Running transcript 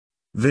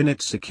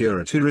VANET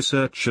Security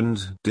Research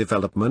and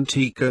Development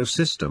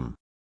Ecosystem.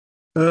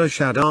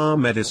 Irshad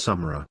Ahmed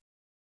Isamra.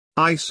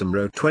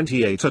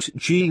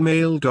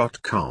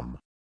 isamro28@gmail.com.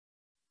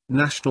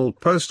 National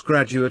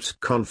Postgraduate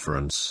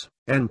Conference,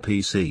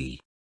 NPC.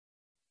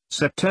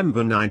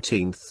 September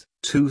 19,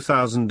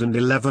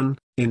 2011,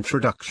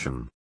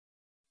 Introduction.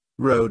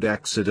 Road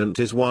accident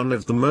is one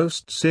of the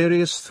most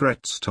serious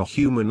threats to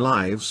human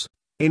lives.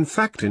 In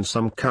fact, in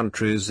some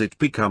countries it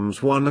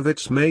becomes one of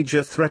its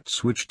major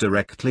threats which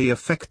directly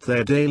affect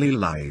their daily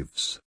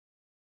lives.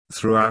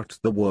 Throughout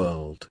the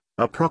world,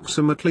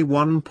 approximately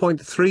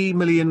 1.3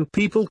 million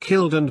people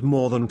killed and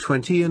more than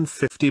 20 and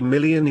 50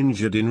 million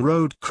injured in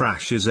road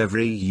crashes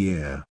every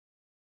year.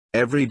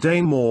 Every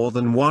day more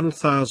than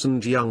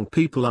 1,000 young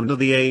people under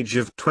the age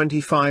of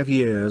 25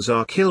 years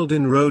are killed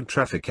in road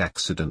traffic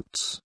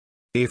accidents.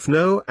 If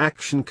no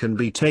action can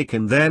be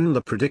taken, then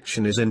the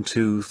prediction is in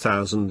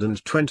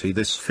 2020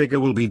 this figure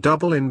will be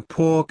double in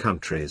poor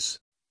countries.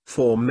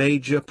 4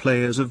 major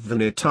players of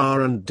VANET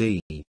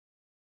R&D.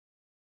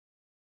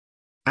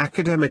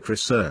 Academic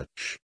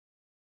research.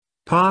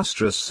 Past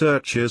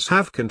researchers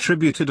have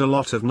contributed a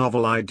lot of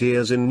novel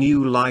ideas in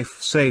new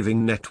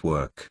life-saving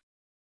network.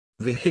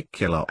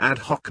 Vehicular Ad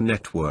Hoc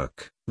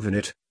Network,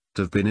 VANET,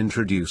 have been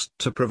introduced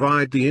to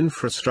provide the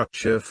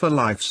infrastructure for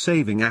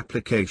life-saving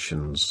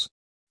applications.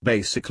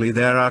 Basically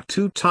there are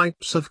 2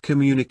 types of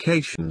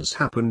communications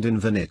happened in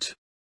VANET.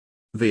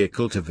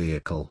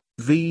 Vehicle-to-vehicle,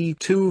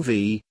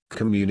 V2V,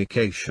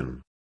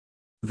 communication.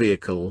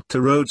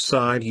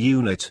 Vehicle-to-roadside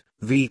unit,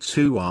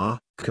 V2R,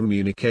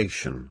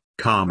 communication,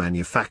 car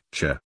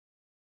manufacture.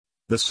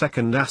 The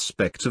second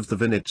aspect of the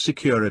VANET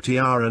Security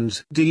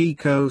R&D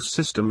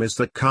ecosystem is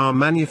the car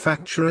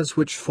manufacturers,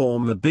 which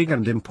form a big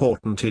and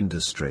important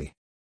industry.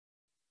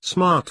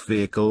 Smart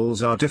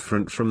vehicles are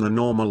different from the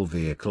normal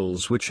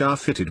vehicles, which are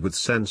fitted with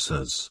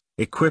sensors,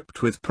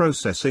 equipped with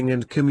processing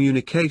and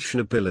communication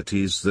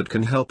abilities that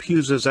can help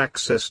users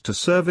access to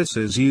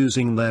services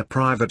using their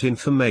private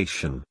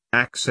information,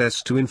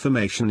 access to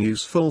information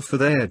useful for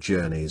their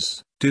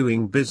journeys,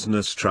 doing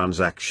business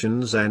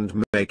transactions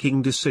and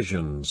making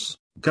decisions.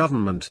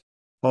 Government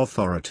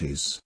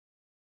authorities.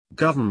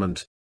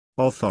 Government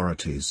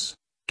authorities.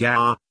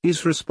 GAR,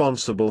 is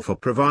responsible for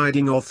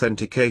providing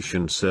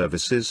authentication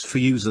services for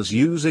users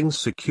using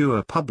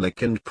secure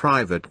public and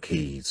private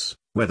keys,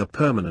 whether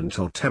permanent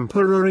or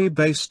temporary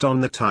based on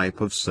the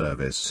type of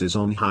services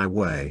on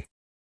highway.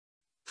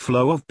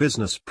 Flow of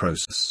business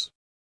process.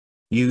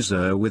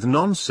 User with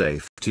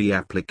non-safety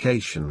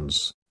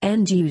applications.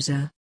 End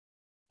user.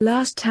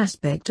 Last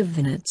aspect of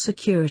VANET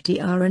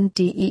Security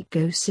R&D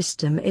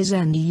ecosystem is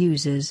end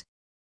users.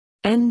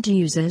 End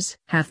users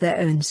have their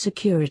own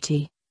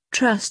security,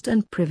 trust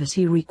and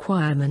privacy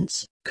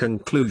requirements.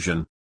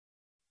 Conclusion.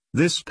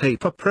 This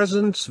paper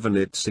presents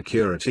VANET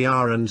Security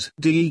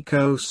R&D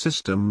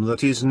ecosystem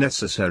that is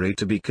necessary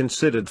to be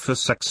considered for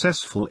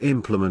successful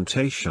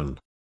implementation.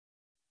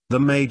 The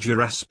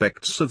major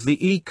aspects of the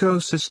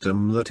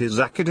ecosystem, that is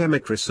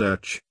academic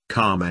research,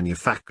 car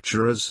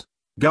manufacturers,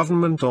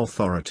 government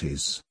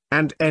authorities,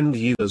 and end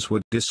users,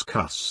 were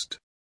discussed.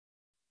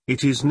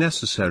 It is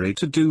necessary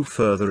to do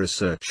further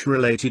research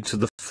related to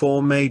the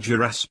 4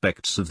 major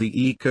aspects of the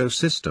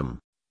ecosystem.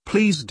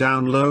 Please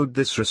download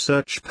this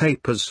research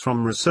papers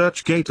from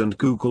ResearchGate and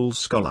Google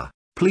Scholar.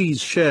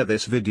 Please share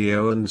this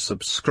video and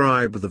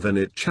subscribe the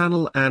VANET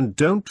channel, and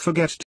don't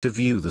forget to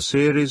view the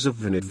series of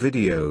VANET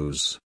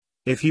videos.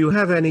 If you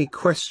have any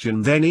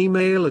question, then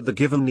email at the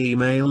given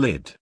email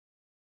ID.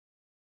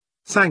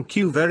 Thank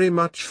you very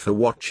much for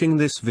watching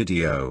this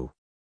video.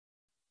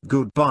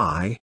 Goodbye.